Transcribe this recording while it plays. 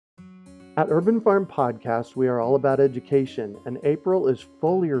At Urban Farm Podcast, we are all about education, and April is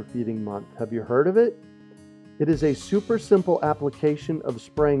foliar feeding month. Have you heard of it? It is a super simple application of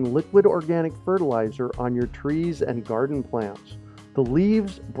spraying liquid organic fertilizer on your trees and garden plants. The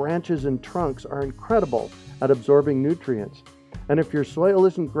leaves, branches, and trunks are incredible at absorbing nutrients. And if your soil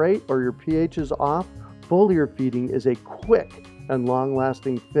isn't great or your pH is off, foliar feeding is a quick and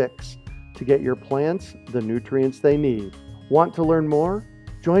long-lasting fix to get your plants the nutrients they need. Want to learn more?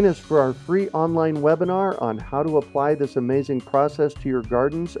 Join us for our free online webinar on how to apply this amazing process to your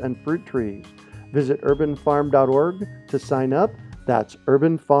gardens and fruit trees. Visit urbanfarm.org to sign up. That's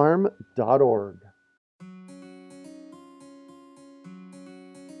urbanfarm.org.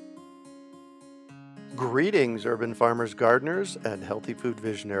 Greetings, urban farmers, gardeners, and healthy food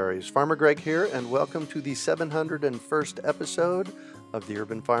visionaries. Farmer Greg here, and welcome to the 701st episode of the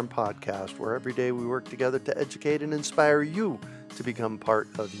Urban Farm Podcast, where every day we work together to educate and inspire you to become part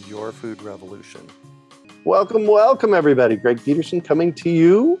of your food revolution. Welcome, everybody. Greg Peterson coming to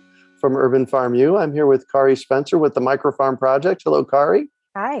you from Urban Farm U. I'm here with Kari Spencer with the Microfarm Project. Hello, Kari.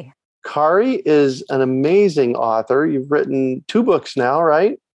 Hi. Kari is an amazing author. You've written 2 books now,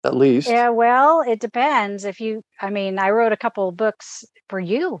 right? At least. Yeah, well, it depends. I wrote a couple of books for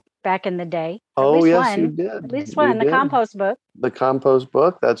you back in the day. Oh, yes, you did. At least one, the compost book. The compost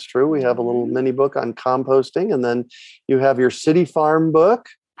book, that's true. We have a little mini book on composting, and then you have your City Farm book.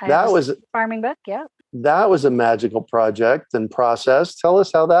 That was a farming book, yeah. That was a magical project and process. Tell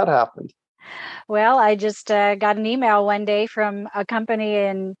us how that happened. Well, I just got an email one day from a company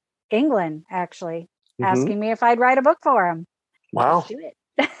in England, actually, asking me if I'd write a book for them. Wow. Let's do it.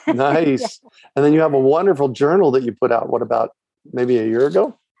 Nice. Yeah. And then you have a wonderful journal that you put out, what, about maybe a year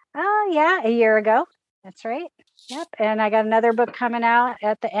ago? Oh, yeah, a year ago. That's right. Yep. And I got another book coming out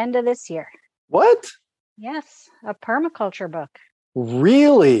at the end of this year. What? Yes, a permaculture book.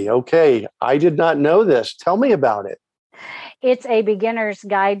 Really? Okay. I did not know this. Tell me about it. It's a beginner's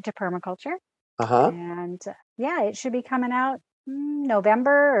guide to permaculture. Uh-huh. And yeah, it should be coming out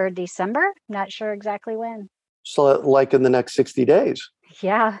November or December. Not sure exactly when. So like in the next 60 days?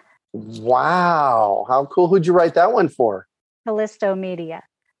 Yeah. Wow. How cool. Who'd you write that one for? Callisto Media.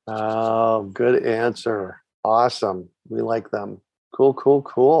 Oh, good answer. Awesome. We like them.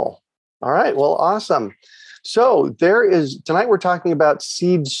 Cool. All right. Well, awesome. So tonight we're talking about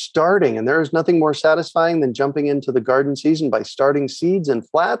seed starting, and there is nothing more satisfying than jumping into the garden season by starting seeds in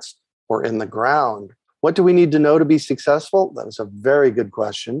flats or in the ground. What do we need to know to be successful? That is a very good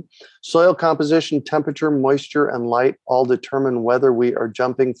question. Soil composition, temperature, moisture, and light all determine whether we are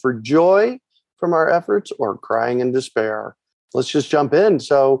jumping for joy from our efforts or crying in despair. Let's just jump in.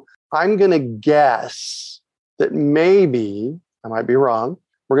 So I'm going to guess that maybe, I might be wrong,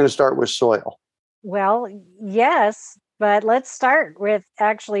 we're going to start with soil. Well, yes, but let's start with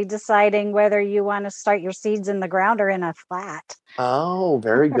actually deciding whether you want to start your seeds in the ground or in a flat. Oh,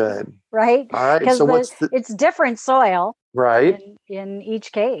 very good. Right? All right. Because so it's different soil, right, in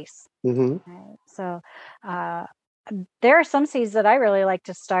each case. Mm-hmm. Right? So there are some seeds that I really like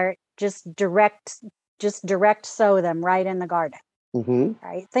to start just direct sow them right in the garden. Mm-hmm.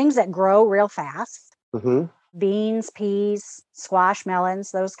 Right? Things that grow real fast. Mm-hmm. Beans, peas, squash,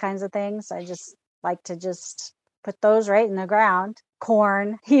 melons, those kinds of things. I just like to just put those right in the ground.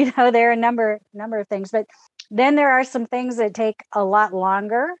 Corn, there are a number of things. But then there are some things that take a lot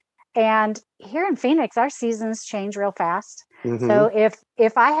longer. And here in Phoenix, our seasons change real fast. Mm-hmm. So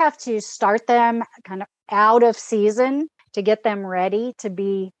if I have to start them kind of out of season to get them ready to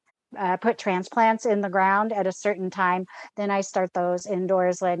be put transplants in the ground at a certain time, then I start those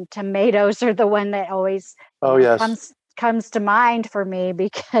indoors. And tomatoes are the one that always comes to mind for me,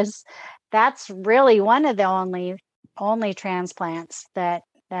 because that's really one of the only transplants that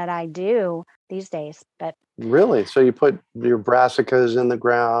I do these days. But really, so you put your brassicas in the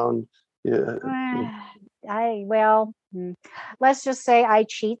ground? Let's just say I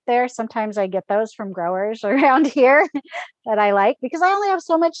cheat there. Sometimes I get those from growers around here that I like, because I only have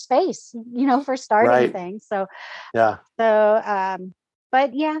so much space, for starting things. So yeah.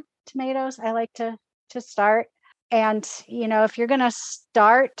 But yeah, tomatoes I like to start. And if you're going to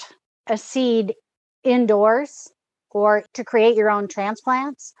start a seed indoors or to create your own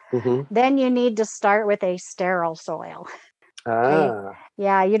transplants, then you need to start with a sterile soil. Ah.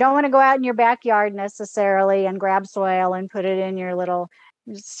 Yeah, you don't want to go out in your backyard necessarily and grab soil and put it in your little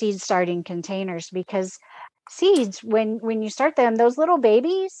seed starting containers, because seeds, when you start them, those little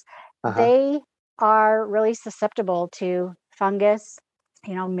babies, they are really susceptible to fungus,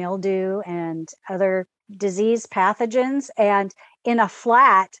 mildew and other disease pathogens. And in a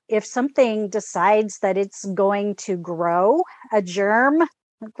flat, if something decides that it's going to grow a germ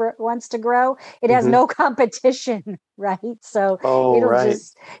wants to grow, it has Hmm. no competition, right? So Oh, it'll right.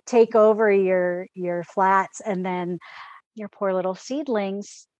 just take over your flats, and then your poor little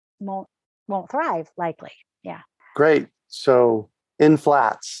seedlings won't won't thrive likely. Yeah. Great. So in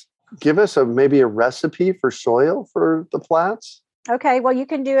flats, give us maybe a recipe for soil for the flats. Okay, well, you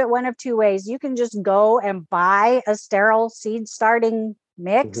can do it one of two ways. You can just go and buy a sterile seed starting Hmm.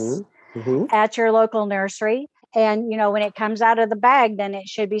 mix Hmm. at your local nursery. And, when it comes out of the bag, then it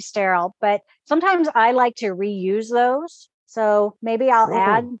should be sterile. But sometimes I like to reuse those. So maybe I'll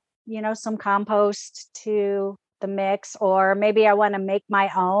add, Oh, some compost to the mix, or maybe I want to make my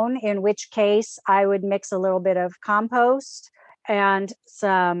own, in which case I would mix a little bit of compost and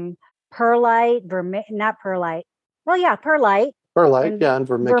some perlite, not perlite. Well, yeah, perlite perlite, and yeah, and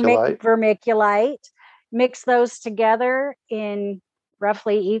vermiculite. vermiculite, mix those together in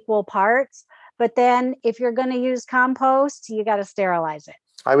roughly equal parts. But then if you're going to use compost, you got to sterilize it.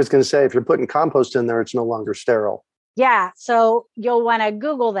 I was going to say, if you're putting compost in there, it's no longer sterile. Yeah. So you'll want to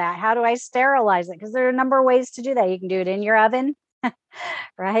Google that. How do I sterilize it? Because there are a number of ways to do that. You can do it in your oven,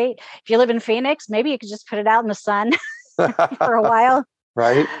 right? If you live in Phoenix, maybe you could just put it out in the sun for a while.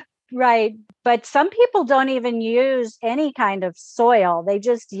 Right? Right. But some people don't even use any kind of soil. They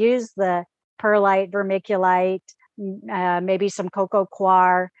just use the perlite, vermiculite, maybe some cocoa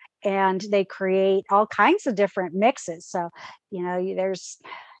coir, and they create all kinds of different mixes. So,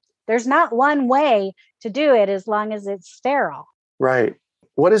 there's not one way to do it as long as it's sterile. Right.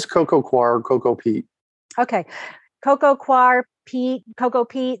 What is cocoa coir or cocoa peat? Okay. Cocoa coir, peat, cocoa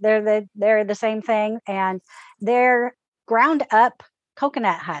peat, they're the same thing, and they're ground up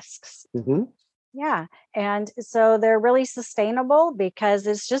coconut husks. Hmm. Yeah. And so they're really sustainable because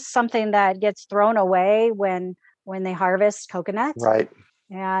it's just something that gets thrown away when they harvest coconut, Right.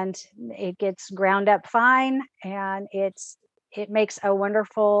 and it gets ground up fine, and it makes a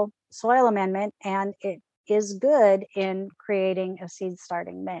wonderful soil amendment, and it is good in creating a seed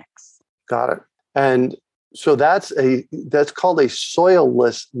starting mix. Got it. And so that's called a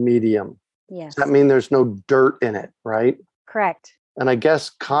soilless medium. Does that Yes. mean there's no dirt in it, right? Correct. And I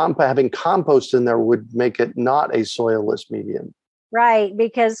guess having compost in there would make it not a soilless medium. Right,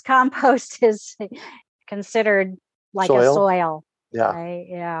 because compost is considered like a Soil, soil, yeah, right?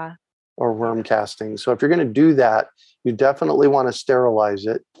 Yeah. or Yeah. worm casting. So if you're going to do that, you definitely want to sterilize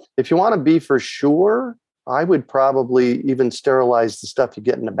it. If you want to be for sure, I would probably even sterilize the stuff you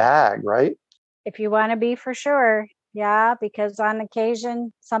get in a bag, right? If you want to be for sure, yeah, because on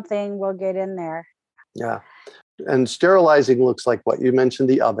occasion something will get in there. Yeah. And sterilizing looks like what you mentioned,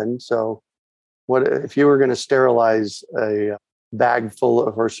 the oven. So what if you were going to sterilize a bag full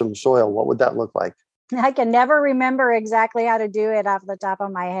of or some soil, what would that look like? I can never remember exactly how to do it off the top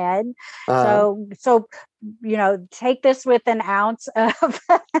of my head. Uh, So take this with an ounce of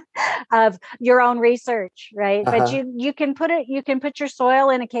of your own research, right? But uh-huh. you can put your soil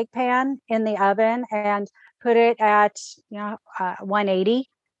in a cake pan in the oven and put it at 180,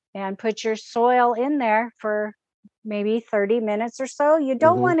 and put your soil in there for maybe 30 minutes or so. You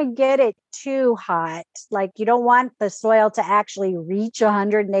don't Hmm. want to get it too hot. Like, you don't want the soil to actually reach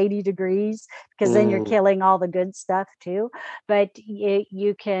 180 degrees, because then you're Mm, killing all the good stuff too. But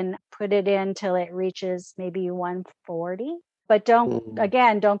you can put it in till it reaches maybe 140. But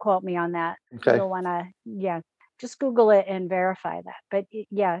mm. don't quote me on that. Okay. You'll want to, yeah, just Google it and verify that. But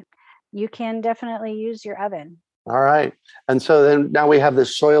yeah, you can definitely use your oven. All right. And so then now we have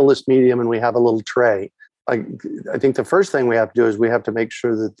this soilless medium and we have a little tray. I, I think the first thing we have to do is we have to make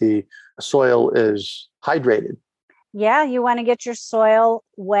sure that the soil is hydrated. Yeah, you want to get your soil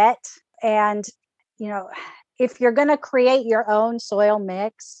wet. And, you know, if you're going to create your own soil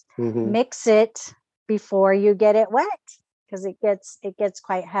Hmm. mix it before you get it wet, because it gets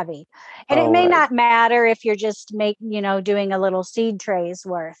quite heavy. And it Oh, may right. not matter if you're just doing a little seed trays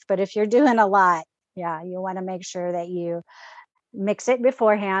worth, but if you're doing a lot, yeah, you want to make sure that you mix it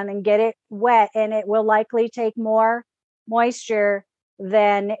beforehand and get it wet, and it will likely take more moisture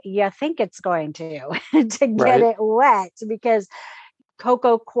than you think it's going to to get Right. it wet, because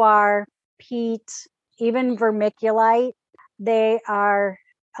cocoa coir, peat, even vermiculite, they are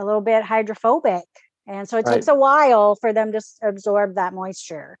a little bit hydrophobic, and so it takes Right. a while for them to absorb that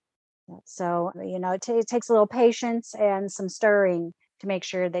moisture. So it takes a little patience and some stirring to make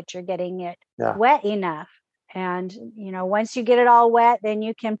sure that you're getting it Yeah. wet enough. And once you get it all wet, then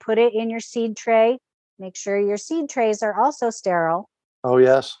you can put it in your seed tray. Make sure your seed trays are also sterile, Oh,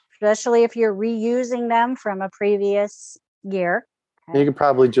 yes. especially if you're reusing them from a previous year. You Okay. could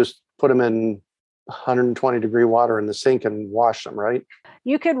probably just put them in 120-degree water in the sink and wash them, right?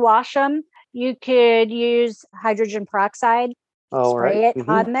 You could wash them. You could use hydrogen peroxide Oh, right. spray it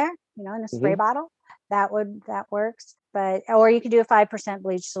Mm-hmm. on there, in a spray Mm-hmm. bottle. That works. But or you could do a 5%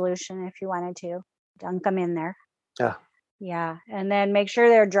 bleach solution if you wanted to. Dunk them in there. Yeah. Yeah, and then make sure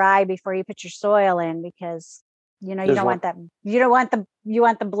they're dry before you put your soil in, because you There's don't one want that. You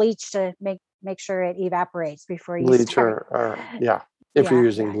want the bleach to make sure it evaporates before you bleach start. or yeah. If you're Yeah,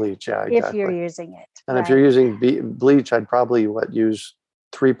 using yeah. bleach, yeah, If you're exactly. using it, And if you're right. using bleach, I'd probably use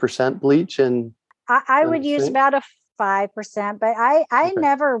 3% bleach in I the would use sink. about a 5%, but I Okay.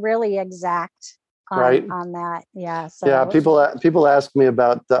 never really exact Right. on that. Yeah, Yeah, so people ask me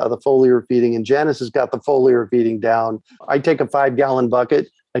about the foliar feeding, and Janice has got the foliar feeding down. I take a 5-gallon bucket.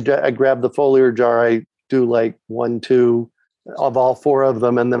 I grab the foliar jar. I do like 1, 2 of all 4 of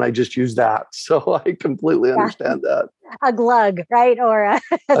them, and then I just use that. So I completely yeah, understand that. a glug, right, or a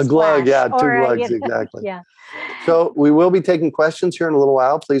A glug, splash, yeah, 2 or glugs exactly. yeah. So we will be taking questions here in a little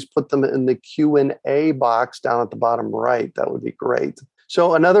while. Please put them in the Q&A box down at the bottom right. That would be great.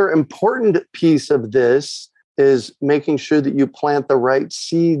 So another important piece of this is making sure that you plant the right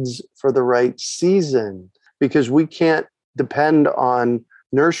seeds for the right season, because we can't depend on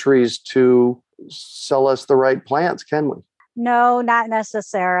nurseries to sell us the right plants, can we? No, not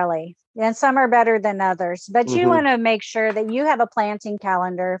necessarily. And some are better than others, but you Mm-hmm. want to make sure that you have a planting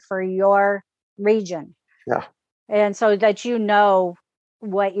calendar for your region. Yeah. And so that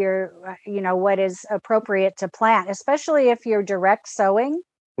what what is appropriate to plant, especially if you're direct sowing.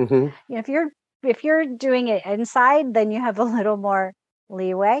 Mm-hmm. If you're doing it inside, then you have a little more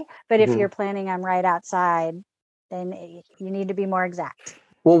leeway. But if Mm-hmm. you're planting them right outside, then you need to be more exact.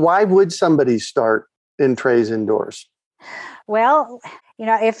 Well, why would somebody start in trays indoors? Well,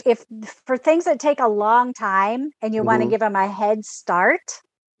 if for things that take a long time and you want to Mm-hmm. give them a head start,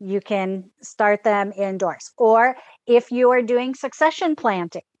 you can start them indoors. Or if you are doing succession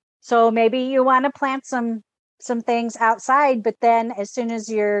planting, so maybe you want to plant some things outside, but then as soon as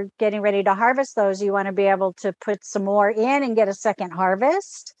you're getting ready to harvest those, you want to be able to put some more in and get a second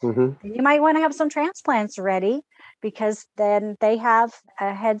harvest. Mm-hmm. You might want to have some transplants ready, because then they have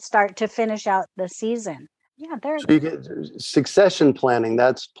a head start to finish out the season. Yeah, they're So you get succession planting.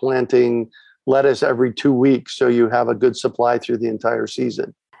 That's planting lettuce every 2 weeks, so you have a good supply through the entire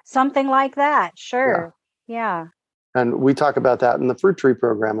season. something like that. Yeah, Sure. Yeah. and we talk about that in the fruit tree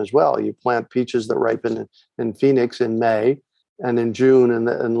program as well. You plant peaches that ripen in Phoenix in May, and in June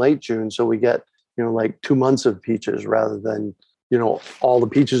and late June, so we get like 2 months of peaches rather than all the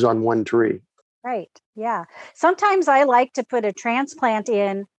peaches on one tree. Right. Yeah. Sometimes I like to put a transplant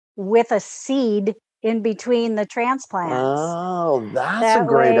in with a seed in between the transplants. Oh, that's a That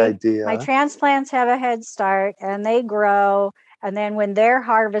great way, my idea. transplants have a head start and they grow. And then when they're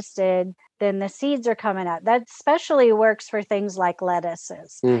harvested, then the seeds are coming out. That especially works for things like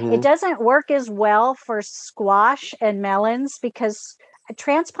lettuces. It Mm-hmm. doesn't work as well for squash and melons, because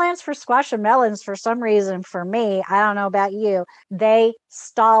transplants for squash and melons, for some reason, for me, I don't know about you, they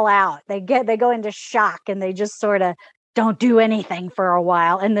stall out. They go into shock and they just sort of don't do anything for a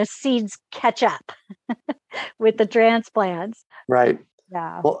while, and the seeds catch up with the transplants. Right.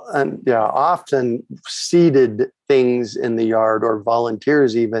 Yeah. Well, and yeah, often seeded things in the yard or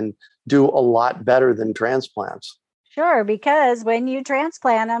volunteers even do a lot better than transplants. Sure, because when you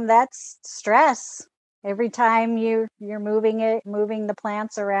transplant them, that's stress. Every time you're moving the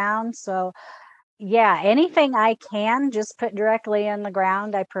plants around. So yeah, anything I can just put directly in the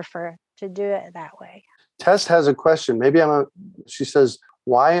ground, I prefer to do it that way. Tess has a question. She says,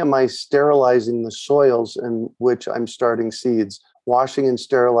 why am I sterilizing the soils in which I'm starting seeds? Washing and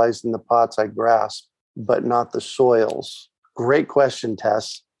sterilizing the pots I grasp, but not the soils. Great question,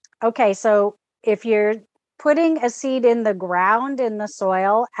 Tess. Okay, so if you're putting a seed in the ground, in the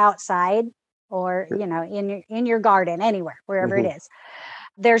soil outside, or in your garden, anywhere, wherever it Mm-hmm. is,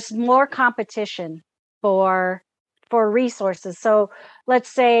 there's more competition for resources. So let's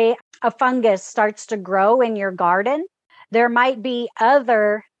say a fungus starts to grow in your garden. There might be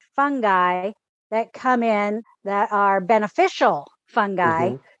other fungi that come in that are beneficial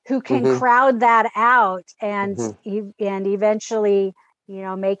fungi Mm-hmm. who can Mm-hmm. crowd that out and Mm-hmm. eventually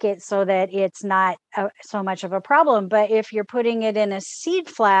make it so that it's not so much of a problem. But if you're putting it in a seed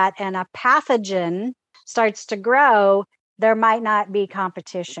flat and a pathogen starts to grow, there might not be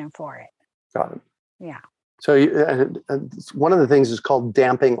competition for it. Got it. Yeah. So one of the things is called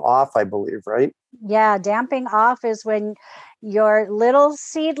damping off, I believe, right? Yeah. Damping off is when your little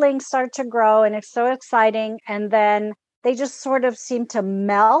seedlings start to grow and it's so exciting. And then they just sort of seem to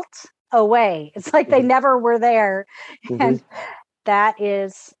melt away. It's like they never were there. Mm-hmm. And that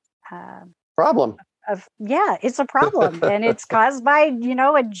is, uh, Problem. it's a problem. And it's caused by,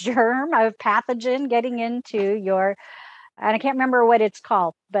 a germ, a pathogen getting into and I can't remember what it's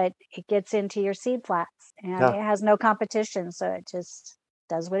called, but it gets into your seed flats and Yeah. it has no competition. So it just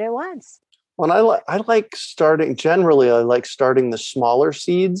does what it wants. Well, I like starting, generally, I like starting the smaller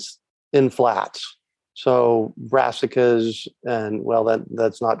seeds in flats. So brassicas, and well,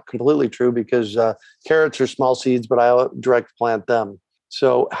 that's not completely true because carrots are small seeds, but I direct plant them.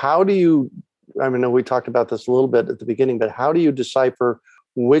 So how do you, I mean, we talked about this a little bit at the beginning, but how do you decipher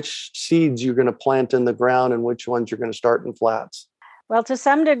which seeds you're going to plant in the ground and which ones you're going to start in flats? Well, to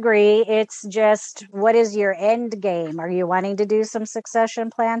some degree, it's just what is your end game? Are you wanting to do some succession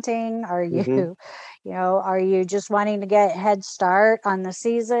planting? Are you, Hmm. are you just wanting to get a head start on the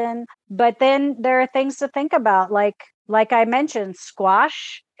season? But then there are things to think about, like I mentioned,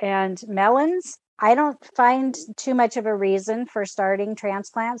 squash and melons. I don't find too much of a reason for starting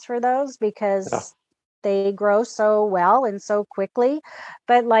transplants for those Yeah. because they grow so well and so quickly.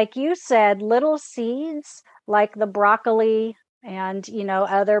 But like you said, little seeds like the broccoli and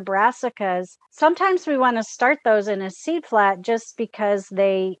other brassicas, sometimes we want to start those in a seed flat just because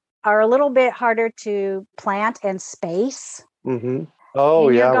they are a little bit harder to plant and space Hmm. Oh,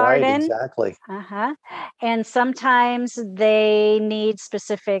 in your yeah, right. garden. Exactly. Uh-huh. And sometimes some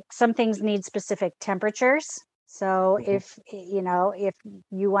things need specific temperatures. So Mhm. if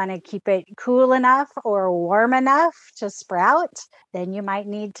you want to keep it cool enough or warm enough to sprout, then you might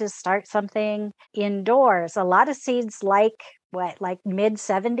need to start something indoors. A lot of seeds like mid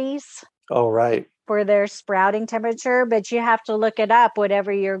 70s Oh, right. for their sprouting temperature, but you have to look it up,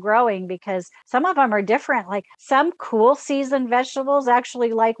 whatever you're growing, because some of them are different. Like some cool season vegetables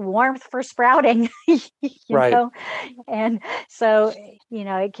actually like warmth for sprouting, you Right. know? And so,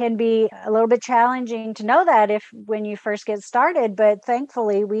 it can be a little bit challenging to know that if when you first get started, but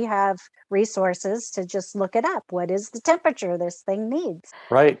thankfully we have resources to just look it up. What is the temperature this thing needs?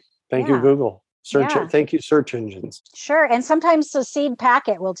 Right. Thank you, Yeah. Google. Yeah. Thank you, search engines. Sure. And sometimes the seed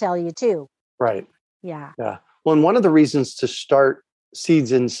packet will tell you too. Right. Yeah. Yeah. Well, and one of the reasons to start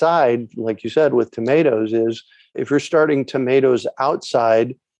seeds inside, like you said, with tomatoes is if you're starting tomatoes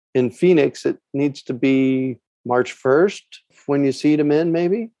outside in Phoenix, it needs to be March 1st when you seed them in,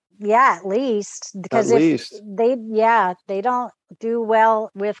 maybe Yeah, at least at because if least. they don't do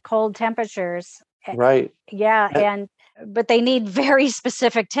well with cold temperatures. Eh, Right. Yeah, Eh, but they need very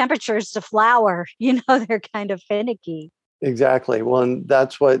specific temperatures to flower. They're kind of finicky. Exactly. Well, and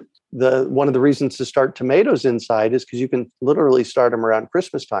that's what one of the reasons to start tomatoes inside is because you can literally start them around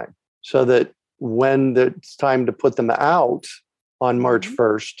Christmas time, so that when it's time to put them out on March Mhm.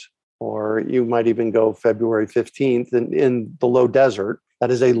 1st, or you might even go February 15th in the low desert.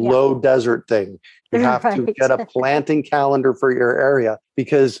 That is a Yeah. low desert thing. You have to Right. get a planting calendar for your area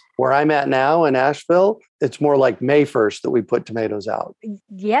because where I'm at now in Asheville, it's more like May 1st that we put tomatoes out.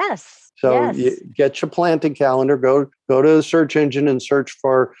 Yes. So you Yes. get your planting calendar, go to the search engine and search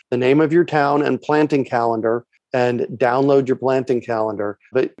for the name of your town and planting calendar and download your planting calendar.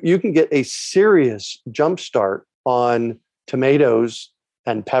 But you can get a serious jump start on tomatoes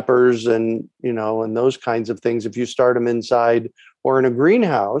and peppers and those kinds of things if you start them inside or in a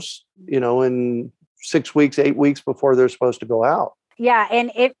greenhouse, in 6 weeks, 8 weeks before they're supposed to go out. Yeah,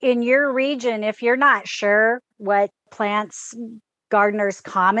 and if in your region, if you're not sure what plants gardeners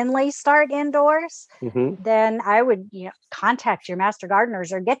commonly start indoors, Hmm. then I would, contact your master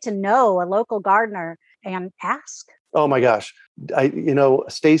gardeners or get to know a local gardener and ask. Oh my gosh.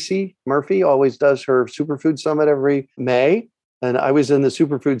 Stacy Murphy always does her superfood summit every May. And I was in the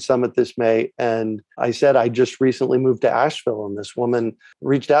superfood summit this May. And I said, I just recently moved to Asheville. And this woman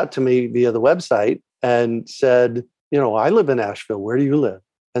reached out to me via the website and said, I live in Asheville. Where do you live?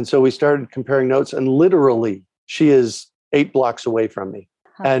 And so we started comparing notes. And literally, she is 8 blocks away from me.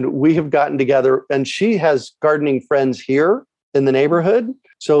 Huh. And we have gotten together, and she has gardening friends here in the neighborhood.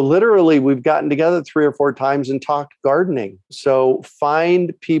 So literally we've gotten together 3 or 4 times and talked gardening. So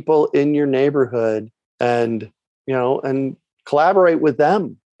find people in your neighborhood and, and collaborate with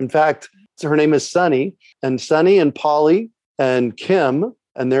them. In fact, her name is Sunny, and Sunny and Polly and Kim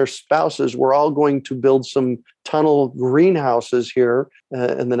and their spouses were all going to build some tunnel greenhouses here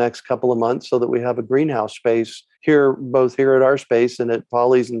in the next couple of months so that we have a greenhouse space here, both here at our space and at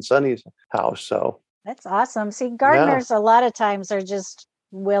Polly's and Sunny's house. So That's awesome. See, yeah. gardeners a lot of times are just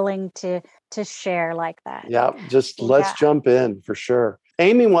willing to share like that. Yeah, just let's Yeah. jump in for sure.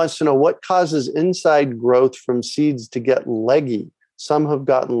 Amy wants to know what causes inside growth from seeds to get leggy. Some have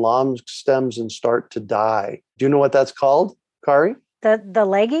gotten long stems and start to die. Do you know what that's called, Kari? The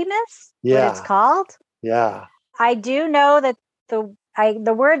legginess, what it's Yeah, called. yeah. I do know that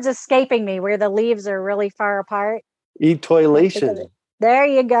the word's escaping me where the leaves are really far apart. Can't think of Etoilation. it. There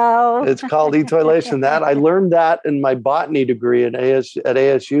you go. It's called etoylation. That I learned that in my botany degree at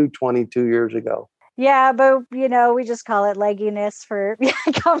ASU 22 years ago. Yeah, but we just call it legginess for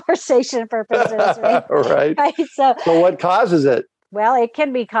conversation purposes, right? Right. Right. So what causes it? well, it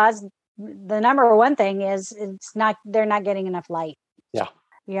can be caused. The number one thing is they're not getting enough light. Yeah.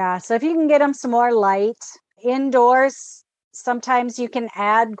 Yeah. So if you can get them some more light indoors, sometimes you can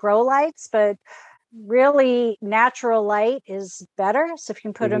add grow lights, but really natural light is better. So if you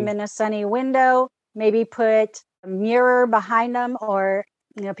can put them in a sunny window, maybe put a mirror behind them, or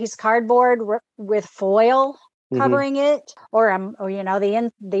a piece of cardboard with foil covering it, or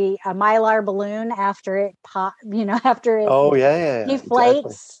the mylar balloon after it pop, after it deflates.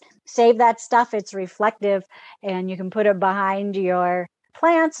 Exactly. Save that stuff. It's reflective, and you can put it behind your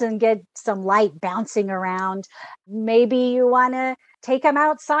plants and get some light bouncing around. Maybe you want to take them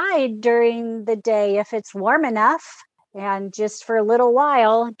outside during the day if it's warm enough, and just for a little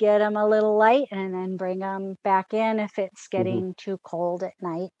while get them a little light, and then bring them back in if it's getting too cold at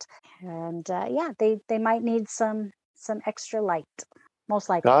night. And they might need some extra light, most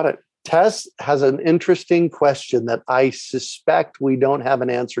likely. Got it. Tess has an interesting question that I suspect we don't have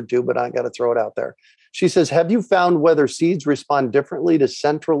an answer to, but I got to throw it out there. She says, have you found whether seeds respond differently to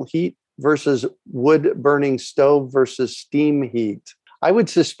central heat versus wood burning stove versus steam heat? I would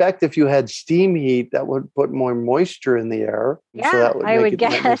suspect if you had steam heat, that would put more moisture in the air. Yeah, so that would I would make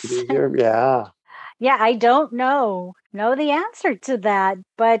guess. it easier. Yeah. Yeah, I don't know the answer to that,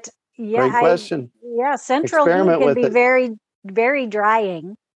 but yeah, Great question. Central Experiment heat can with be it. very, very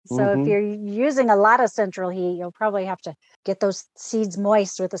drying. So if you're using a lot of central heat, you'll probably have to get those seeds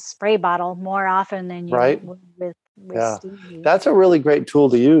moist with a spray bottle more often than you would with steam heat. That's a really great tool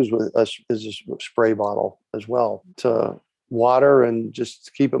to use with a spray bottle as well, to water and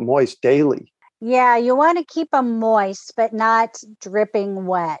just keep it moist daily. Yeah, you want to keep them moist, but not dripping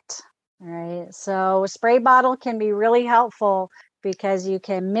wet. All right. So a spray bottle can be really helpful because you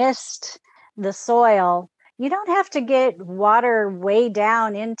can mist the soil. You don't have to get water way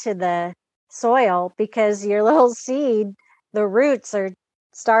down into the soil because your little seed, the roots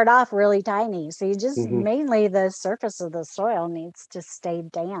start off really tiny. So you just mainly the surface of the soil needs to stay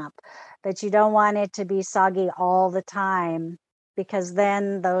damp, but you don't want it to be soggy all the time, because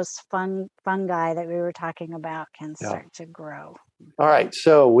then those fungi that we were talking about can start to grow. All right.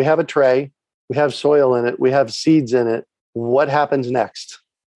 So we have a tray, we have soil in it, we have seeds in it. What happens next?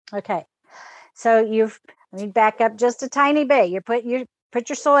 Okay. So let me back up just a tiny bit. You put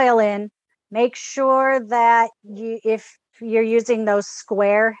your soil in. Make sure that if you're using those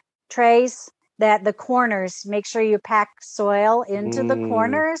square trays, that the corners, make sure you pack soil into the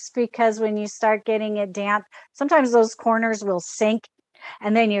corners, because when you start getting it damp, sometimes those corners will sink,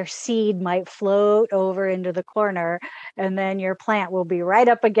 and then your seed might float over into the corner, and then your plant will be right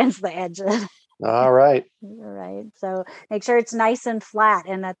up against the edges. All right. Right. So make sure it's nice and flat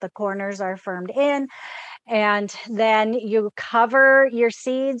and that the corners are firmed in. And then you cover your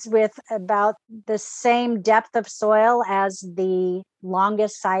seeds with about the same depth of soil as the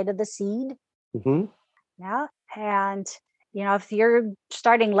longest side of the seed. Yeah. And, if you're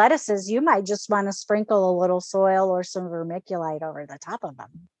starting lettuces, you might just want to sprinkle a little soil or some vermiculite over the top of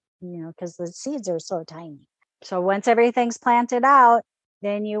them, because the seeds are so tiny. So once everything's planted out,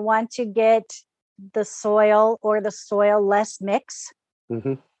 then you want to get the soil or the soil less mix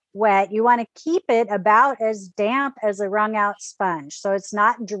wet. You want to keep it about as damp as a wrung out sponge. So it's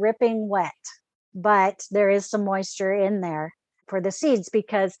not dripping wet, but there is some moisture in there for the seeds,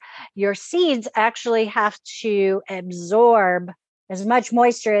 because your seeds actually have to absorb as much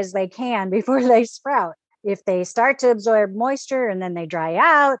moisture as they can before they sprout. If they start to absorb moisture and then they dry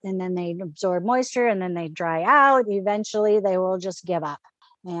out, and then they absorb moisture and then they dry out, eventually they will just give up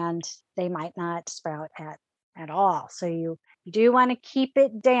and they might not sprout at all. So you do want to keep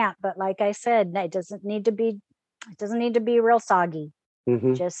it damp, but like I said, it doesn't need to be real soggy.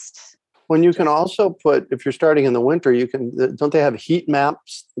 Just when you can also put, if you're starting in the winter, don't they have heat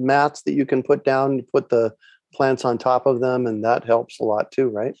mats that you can put down, you put the plants on top of them, and that helps a lot too,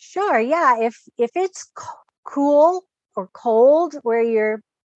 right? Sure. Yeah. If it's cool or cold where you're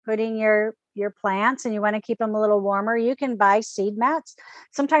putting your plants and you want to keep them a little warmer, you can buy seed mats.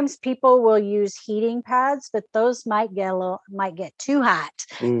 Sometimes people will use heating pads, but those might get too hot.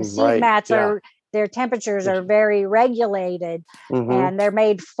 The seed mats their temperatures are very regulated, and they're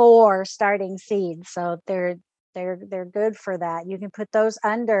made for starting seeds. So they're good for that. You can put those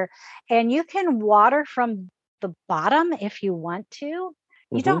under, and you can water from the bottom if you want to.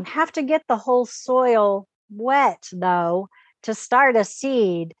 You don't have to get the whole soil wet though to start a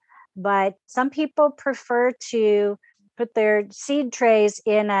seed, but some people prefer to put their seed trays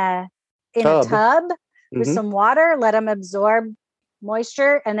in a Tub. tub with Mhm. some water, let them absorb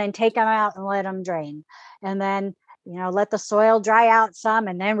moisture, and then take them out and let them drain. And then, let the soil dry out some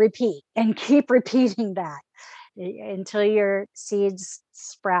and then repeat and keep repeating that until your seeds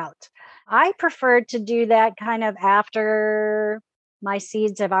sprout. I prefer to do that kind of after my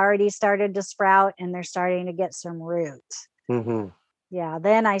seeds have already started to sprout and they're starting to get some root. Mhm. Yeah,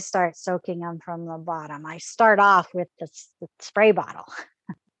 then I start soaking them from the bottom. I start off with the spray bottle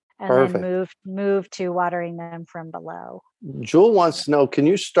and then Perfect. move to watering them from below. Jewel wants to know, can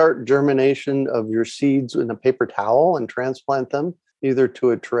you start germination of your seeds in a paper towel and transplant them either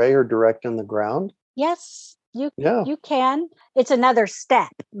to a tray or direct in the ground? Yes, you Yeah. you can. It's another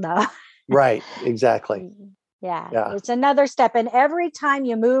step though. Right. Exactly. Yeah, Yeah. it's another step. And every time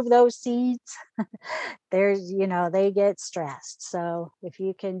you move those seeds, they get stressed. So if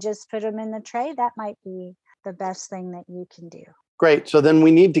you can just put them in the tray, that might be the best thing that you can do. Great. So then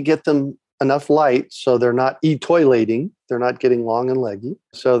we need to get them enough light so they're not etoilating. They're not getting long and leggy.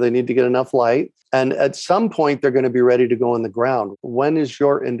 So they need to get enough light. And at some point, they're going to be ready to go in the ground. When is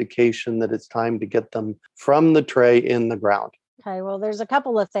your indication that it's time to get them from the tray in the ground? Okay, well, there's a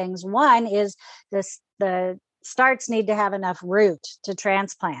couple of things. One is the starts need to have enough root to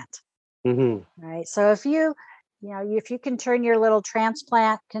transplant. Mm-hmm. Right. So if you can turn your little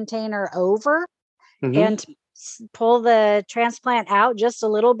transplant container over Mm-hmm. and pull the transplant out just a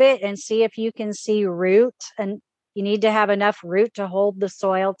little bit and see if you can see root, and you need to have enough root to hold the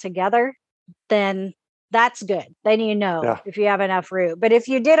soil together, then that's good. Then Yeah. if you have enough root. But if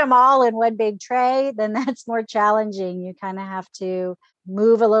you did them all in one big tray, then that's more challenging. You kind of have to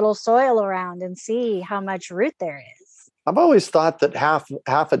move a little soil around and see how much root there is. I've always thought that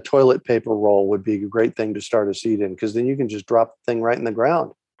half a toilet paper roll would be a great thing to start a seed in, because then you can just drop the thing right in the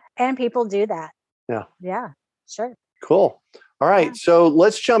ground. And people do that. Yeah. Yeah, sure. Cool. All right. Yeah. So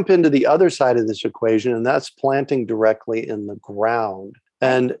let's jump into the other side of this equation, and that's planting directly in the ground.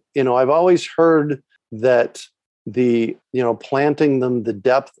 And, I've always heard that planting them the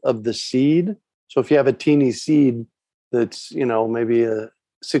depth of the seed. So if you have a teeny seed that's, maybe a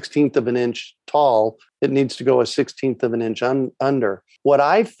 16th of an inch tall, it needs to go a 16th of an inch under. What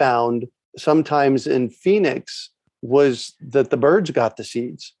I found sometimes in Phoenix was that the birds got the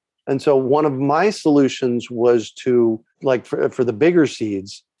seeds. And so one of my solutions was to, like, for the bigger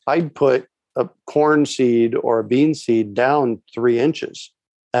seeds, I'd put a corn seed or a bean seed down 3 inches.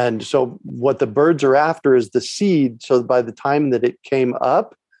 And so what the birds are after is the seed. So by the time that it came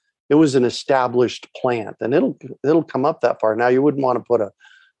up, it was an established plant, and it'll come up that far. Now, you wouldn't want to put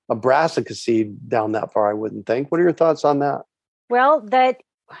a brassica seed down that far, I wouldn't think. What are your thoughts on that? Well,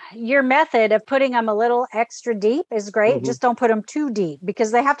 your method of putting them a little extra deep is great. Mm-hmm. Just don't put them too deep,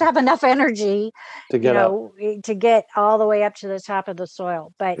 because they have to have enough energy To get up. to get all the way up to the top of the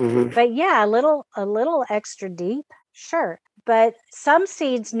soil. But Mm-hmm. but yeah, a little extra deep, sure. But some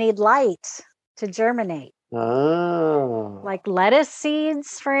seeds need light to germinate. Oh. Like lettuce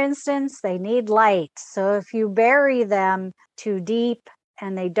seeds, for instance, they need light. So if you bury them too deep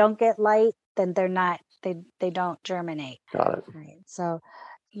and they don't get light, then they don't germinate. Got it. Right. So,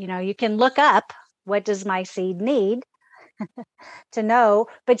 you can look up, what does my seed need to know,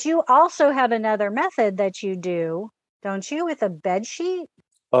 but you also have another method that you do, don't you, with a bed sheet?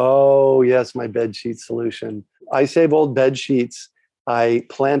 Oh, yes, my bed sheet solution. I save old bed sheets. I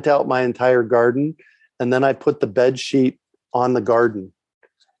plant out my entire garden, and then I put the bed sheet on the garden,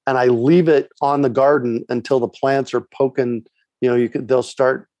 and I leave it on the garden until the plants are poking. They'll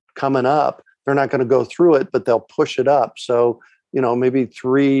start coming up. They're not going to go through it, but they'll push it up. So, maybe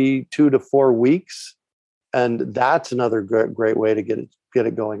 2 to 4 weeks. And that's another great way to get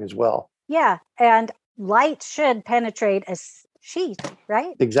it going as well. Yeah. And light should penetrate a sheet,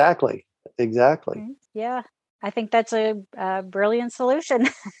 right? Exactly. Yeah. I think that's a brilliant solution.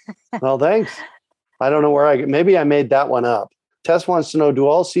 Well, thanks. I don't know maybe I made that one up. Tess wants to know, do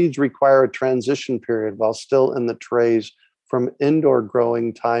all seeds require a transition period while still in the trays from indoor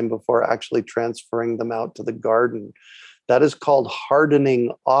growing time before actually transferring them out to the garden? That is called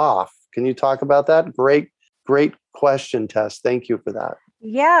hardening off. Can you talk about that? Great question, Tess. Thank you for that.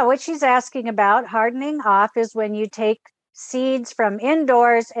 Yeah, what she's asking about, hardening off, is when you take seeds from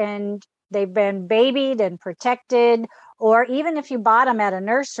indoors and they've been babied and protected, or even if you bought them at a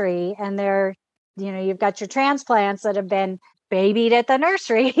nursery and you've got your transplants that have been babied at the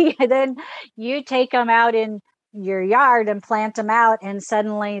nursery, and then you take them out in your yard and plant them out, and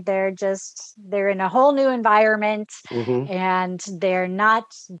suddenly they're in a whole new environment, Mm-hmm. and they're not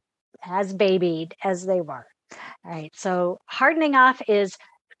as babied as they were. All right. So hardening off is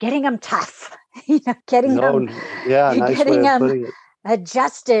getting them tough, getting No, them, yeah, nice way getting of them putting it.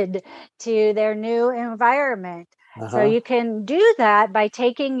 adjusted to their new environment. So Uh-huh. you can do that by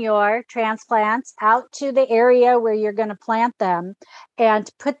taking your transplants out to the area where you're going to plant them and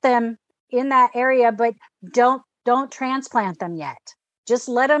put them in that area, but don't transplant them yet. Just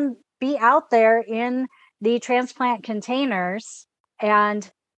let them be out there in the transplant containers and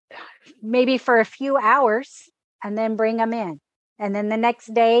maybe for a few hours and then bring them in. And then the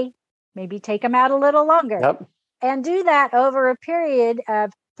next day, maybe take them out a little longer Yep. and do that over a period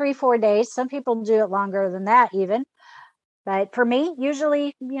of 3-4 days. Some people do it longer than that even, but for me,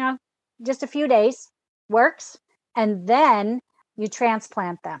 usually, just a few days works. And then you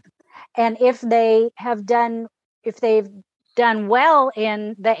transplant them. And if they've done well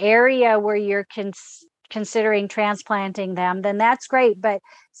in the area where you're considering transplanting them, then that's great. But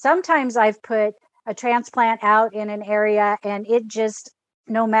sometimes I've put a transplant out in an area and it just,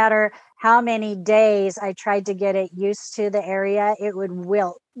 no matter how many days I tried to get it used to the area, it would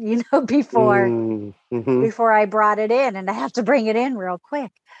wilt, before Mm-hmm. before I brought it in, and I have to bring it in real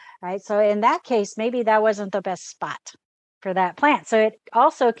quick. Right. So in that case, maybe that wasn't the best spot for that plant. So it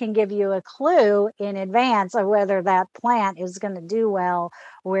also can give you a clue in advance of whether that plant is going to do well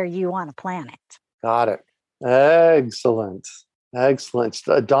where you want to plant it. Got it. Excellent. Excellent.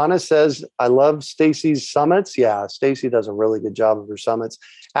 Donna says, I love Stacy's summits. Yeah, Stacy does a really good job of her summits.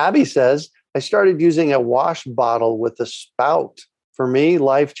 Abby says, I started using a wash bottle with a spout. For me,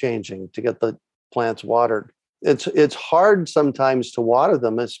 life-changing to get the plants watered. It's hard sometimes to water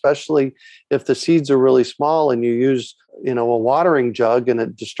them, especially if the seeds are really small and you use, a watering jug and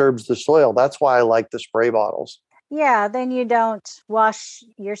it disturbs the soil. That's why I like the spray bottles. Yeah, then you don't wash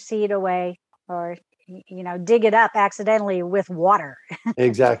your seed away or dig it up accidentally with water.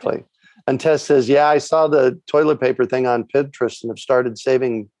 Exactly. And Tess says, yeah, I saw the toilet paper thing on Pinterest and have started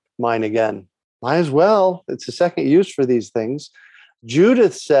saving mine again. Might as well. It's a second use for these things.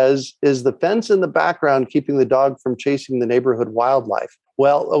 Judith says, is the fence in the background keeping the dog from chasing the neighborhood wildlife?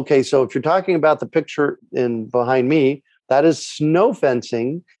 Well, okay, so if you're talking about the picture behind me, that is snow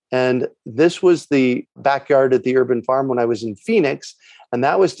fencing. And this was the backyard at the urban farm when I was in Phoenix. And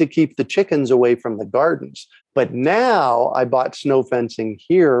that was to keep the chickens away from the gardens. But now I bought snow fencing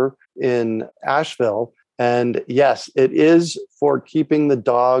here in Asheville. And yes, it is for keeping the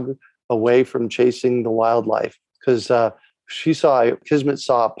dog away from chasing the wildlife. Because Kismet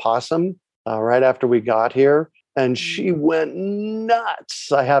saw a possum right after we got here. And she went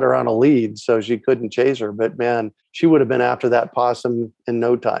nuts. I had her on a lead, so she couldn't chase her. But man, she would have been after that possum in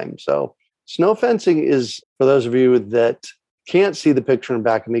no time. So snow fencing is, for those of you that can't see the picture in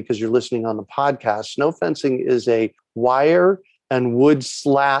back of me because you're listening on the podcast, snow fencing is a wire and wood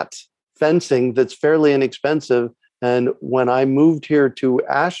slat fencing that's fairly inexpensive. And when I moved here to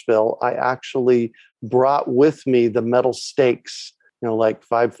Asheville, I actually brought with me the metal stakes, like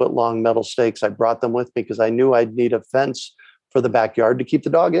 5-foot long metal stakes. I brought them with me because I knew I'd need a fence for the backyard to keep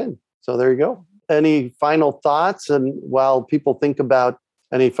the dog in. So there you go. Any final thoughts? And while people think about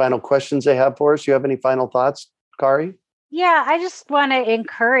any final questions they have for us, you have any final thoughts, Kari? Yeah, I just want to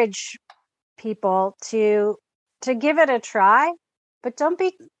encourage people to give it a try, but don't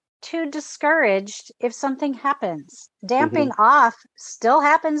be too discouraged if something happens. Damping off still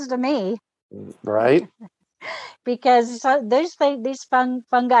happens to me. Right. Because these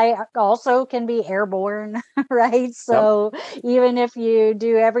fungi also can be airborne, right? So even if you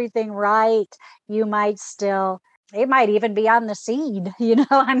do everything right, it might even be on the seed,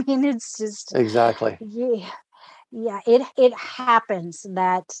 I mean, it's just, Exactly. yeah, it happens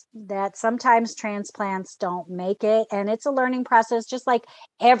that sometimes transplants don't make it, and it's a learning process, just like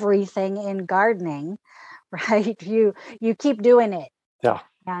everything in gardening, right? You keep doing it. Yeah.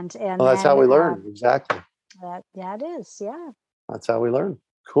 And Well, that's how we learn. Exactly. Yeah, it is. Yeah. That's how we learn.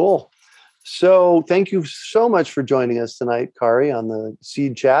 Cool. So thank you so much for joining us tonight, Kari, on the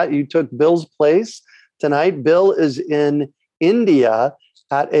Seed Chat. You took Bill's place tonight. Bill is in India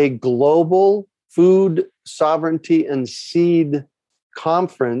at a global food sovereignty and seed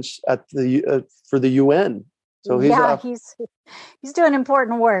conference at the for the UN. So he's doing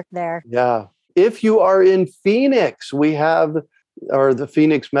important work there. Yeah. If you are in Phoenix, or the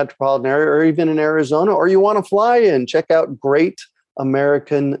Phoenix metropolitan area, or even in Arizona, or you want to fly in, check out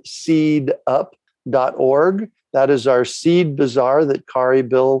greatamericanseedup.org. That is our seed bazaar that Kari,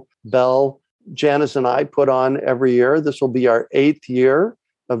 Bill, Bell, Janice, and I put on every year. This will be our 8th year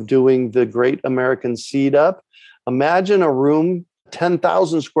of doing the Great American Seed Up. Imagine a room,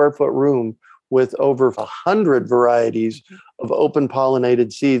 10,000 square foot room with over 100 varieties of open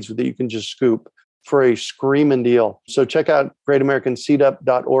pollinated seeds that you can just scoop. for a screaming deal. So check out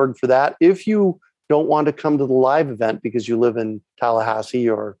greatamericanseedup.org for that. If you don't want to come to the live event because you live in Tallahassee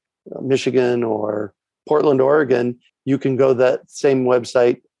or Michigan or Portland, Oregon, you can go that same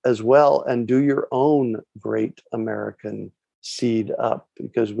website as well and do your own Great American Seed Up,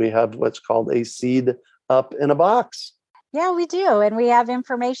 because we have what's called a seed up in a box. Yeah, we do. And we have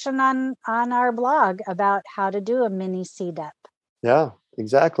information on our blog about how to do a mini seed up. Yeah,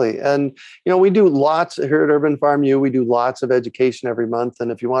 exactly. And, we do lots here at Urban Farm U. We do lots of education every month.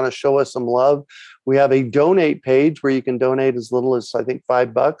 And if you want to show us some love, we have a donate page where you can donate as little as, I think,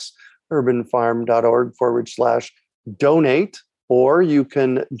 $5, urbanfarm.org/donate. Or you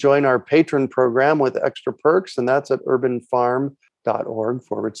can join our patron program with extra perks, and that's at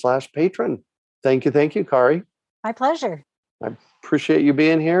urbanfarm.org/patron. Thank you, Kari. My pleasure. I appreciate you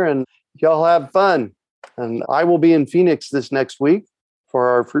being here, and y'all have fun. And I will be in Phoenix this next week for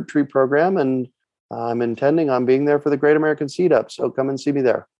our fruit tree program, and I'm intending on being there for the Great American Seed Up. So come and see me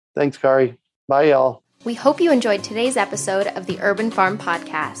there. Thanks, Kari. Bye, y'all. We hope you enjoyed today's episode of the Urban Farm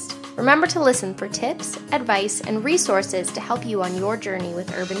Podcast. Remember to listen for tips, advice, and resources to help you on your journey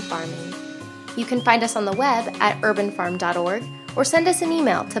with urban farming. You can find us on the web at urbanfarm.org or send us an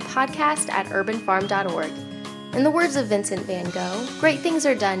email to podcast@urbanfarm.org. In the words of Vincent van Gogh, great things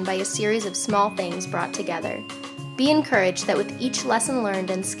are done by a series of small things brought together. Be encouraged that with each lesson learned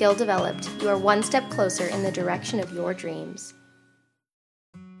and skill developed, you are one step closer in the direction of your dreams.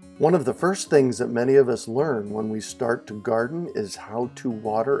 One of the first things that many of us learn when we start to garden is how to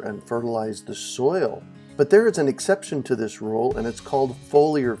water and fertilize the soil. But there is an exception to this rule, and it's called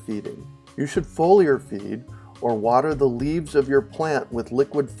foliar feeding. You should foliar feed or water the leaves of your plant with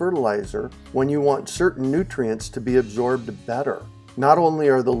liquid fertilizer when you want certain nutrients to be absorbed better. Not only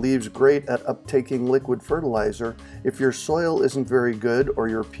are the leaves great at uptaking liquid fertilizer, if your soil isn't very good or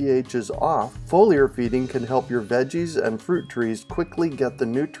your pH is off, foliar feeding can help your veggies and fruit trees quickly get the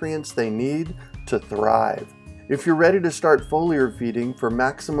nutrients they need to thrive. If you're ready to start foliar feeding for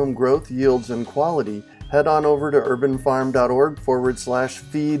maximum growth, yields, and quality, head on over to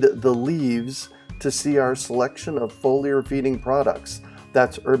urbanfarm.org/feed the leaves to see our selection of foliar feeding products.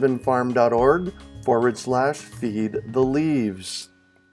 That's urbanfarm.org/feed the leaves.